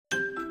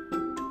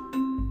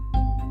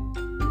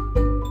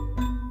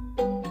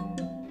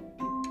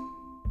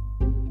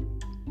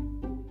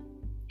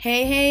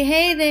Hey, hey,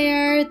 hey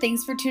there!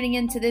 Thanks for tuning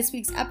in to this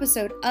week's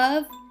episode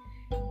of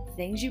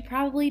Things You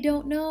Probably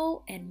Don't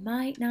Know and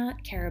Might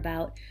Not Care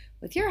About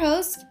with your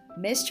host,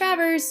 Miss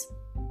Travers.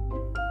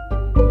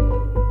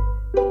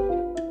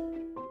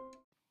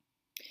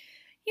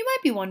 You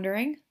might be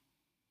wondering,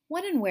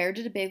 when and where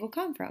did a bagel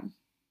come from?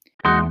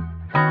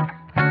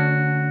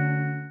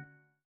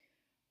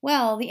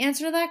 Well, the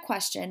answer to that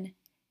question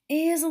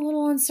is a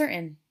little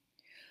uncertain.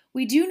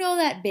 We do know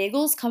that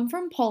bagels come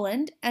from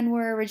Poland and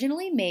were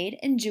originally made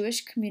in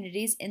Jewish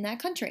communities in that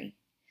country.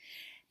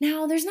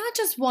 Now, there's not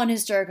just one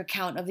historic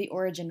account of the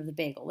origin of the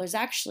bagel, there's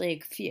actually a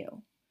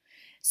few.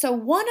 So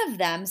one of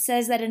them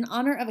says that in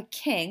honor of a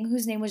king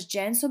whose name was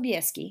Jan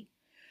Sobieski,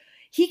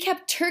 he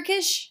kept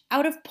Turkish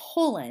out of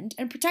Poland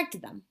and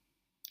protected them.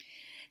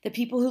 The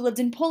people who lived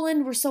in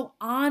Poland were so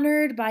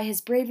honored by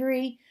his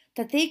bravery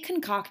that they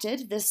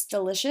concocted this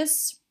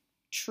delicious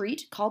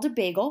treat called a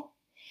bagel.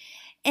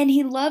 And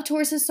he loved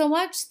horses so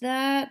much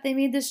that they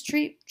made this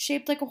treat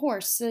shaped like a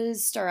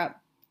horse's stirrup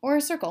or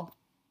a circle.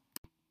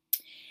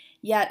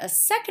 Yet a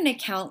second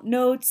account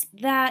notes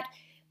that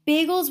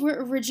bagels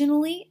were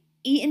originally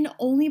eaten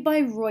only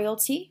by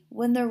royalty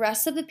when the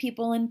rest of the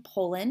people in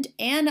Poland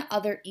and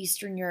other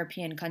Eastern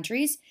European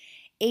countries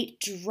ate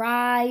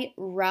dry,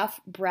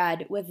 rough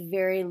bread with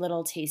very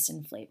little taste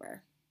and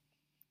flavor.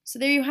 So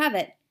there you have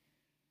it.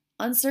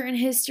 Uncertain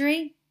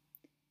history,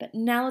 but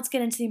now let's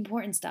get into the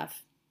important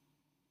stuff.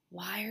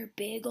 Why are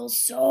bagels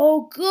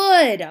so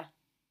good?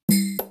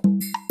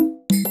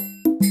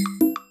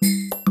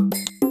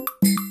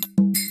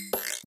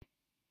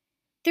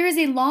 There is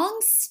a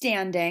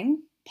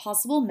long-standing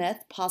possible myth,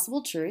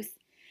 possible truth,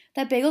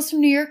 that bagels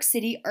from New York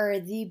City are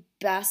the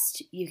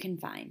best you can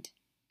find.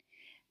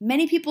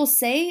 Many people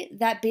say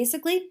that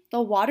basically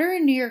the water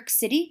in New York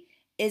City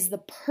is the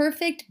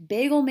perfect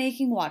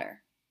bagel-making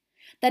water.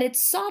 That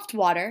it's soft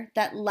water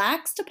that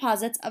lacks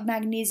deposits of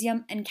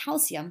magnesium and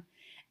calcium,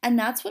 and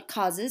that's what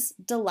causes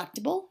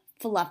delectable,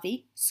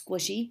 fluffy,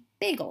 squishy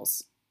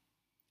bagels.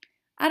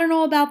 I don't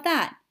know about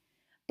that,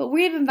 but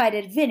we have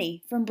invited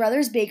Vinny from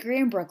Brothers Bakery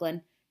in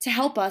Brooklyn to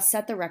help us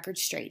set the record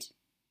straight.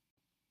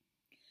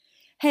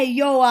 Hey,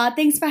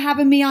 thanks for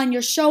having me on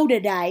your show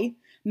today,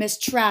 Miss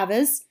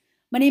Travers.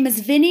 My name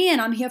is Vinny,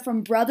 and I'm here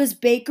from Brothers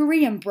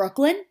Bakery in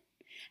Brooklyn,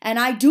 and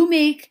I do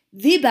make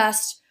the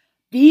best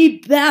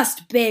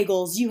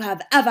bagels you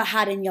have ever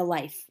had in your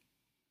life.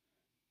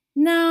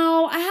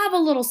 Now, I have a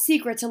little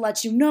secret to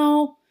let you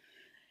know,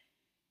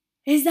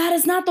 is that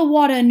it's not the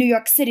water in New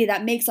York City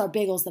that makes our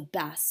bagels the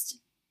best.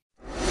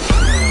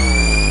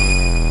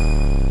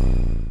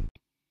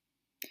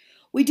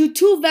 We do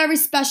two very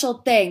special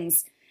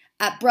things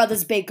at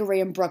Brothers Bakery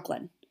in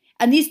Brooklyn.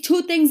 And these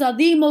two things are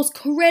the most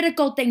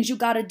critical things you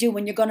gotta do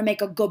when you're gonna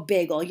make a good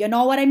bagel. You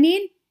know what I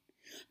mean?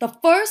 The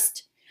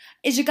first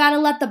is you gotta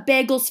let the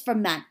bagels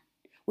ferment.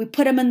 We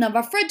put them in the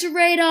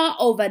refrigerator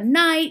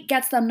overnight,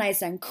 gets them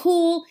nice and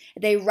cool.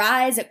 They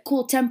rise at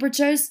cool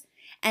temperatures.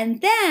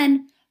 And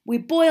then we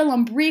boil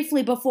them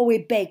briefly before we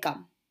bake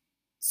them.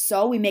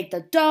 So we make the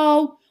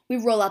dough, we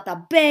roll out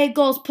the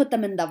bagels, put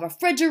them in the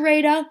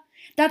refrigerator.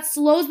 That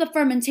slows the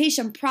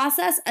fermentation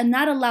process, and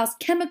that allows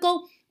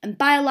chemical and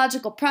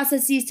biological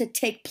processes to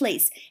take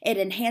place. It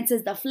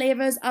enhances the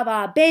flavors of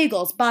our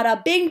bagels.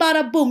 Bada bing,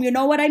 bada boom, you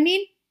know what I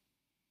mean?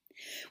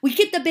 We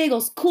keep the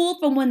bagels cool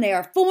from when they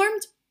are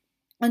formed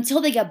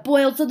until they get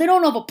boiled so they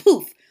don't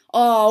overpoof.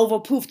 Oh,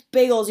 overpoofed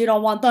bagels, you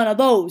don't want none of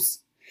those.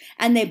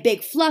 And they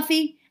bake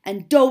fluffy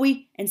and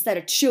doughy instead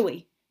of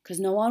chewy. Because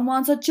no one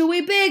wants a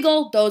chewy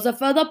bagel. Those are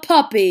for the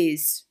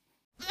puppies.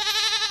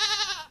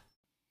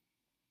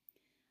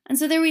 And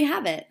so there we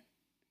have it.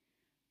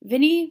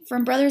 Vinny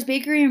from Brothers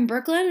Bakery in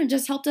Brooklyn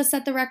just helped us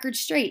set the record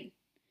straight.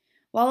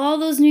 While all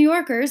those New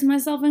Yorkers,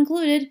 myself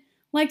included,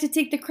 like to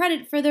take the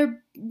credit for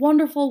their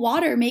wonderful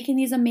water making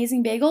these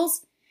amazing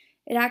bagels,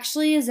 it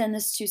actually is in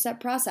this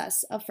two-step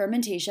process of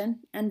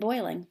fermentation and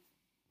boiling.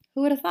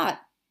 Who would have thought?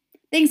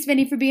 Thanks,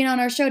 Vinny, for being on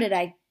our show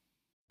today.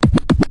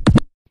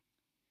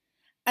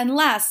 And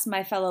last,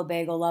 my fellow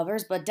bagel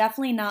lovers, but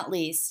definitely not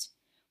least,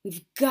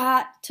 we've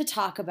got to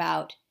talk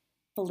about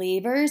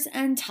flavors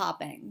and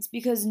toppings,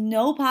 because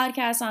no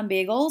podcast on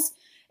bagels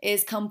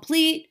is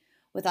complete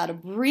without a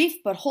brief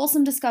but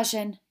wholesome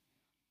discussion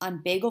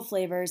on bagel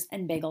flavors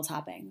and bagel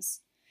toppings.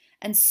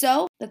 And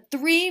so, the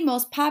three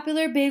most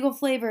popular bagel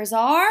flavors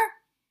are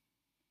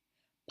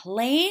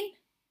plain,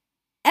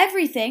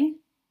 everything,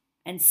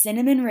 and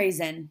cinnamon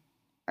raisin.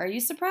 Are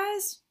you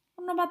surprised?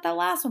 I don't know about that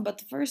last one, but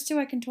the first two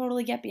I can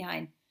totally get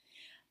behind.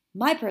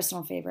 My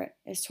personal favorite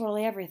is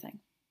totally everything.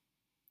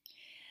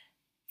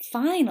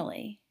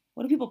 Finally,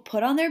 what do people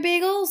put on their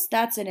bagels?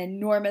 That's an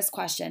enormous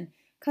question,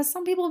 because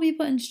some people be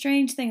putting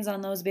strange things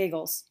on those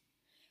bagels.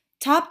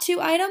 Top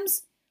two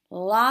items,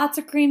 lots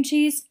of cream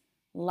cheese,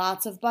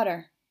 lots of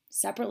butter,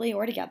 separately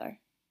or together.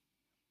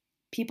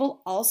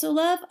 People also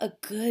love a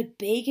good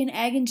bacon,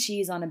 egg, and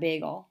cheese on a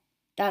bagel.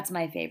 That's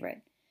my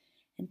favorite.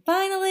 And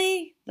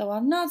finally, though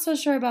I'm not so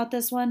sure about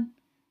this one,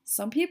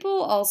 some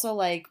people also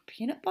like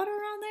peanut butter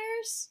on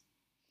theirs.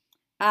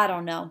 I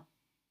don't know.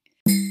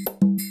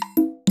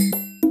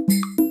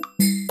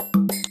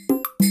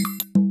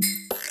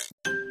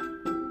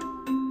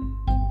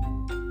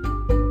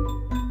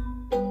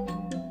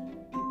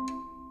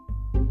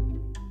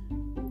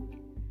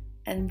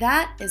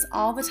 that is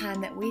all the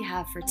time that we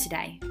have for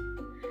today.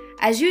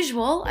 As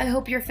usual, I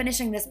hope you're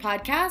finishing this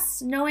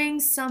podcast knowing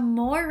some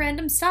more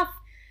random stuff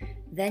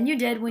than you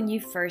did when you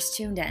first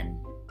tuned in.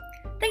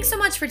 Thanks so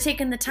much for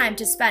taking the time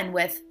to spend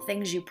with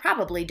things you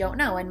probably don't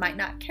know and might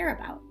not care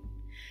about.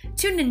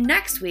 Tune in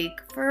next week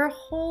for a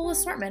whole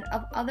assortment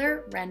of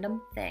other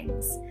random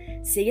things.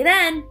 See you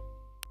then!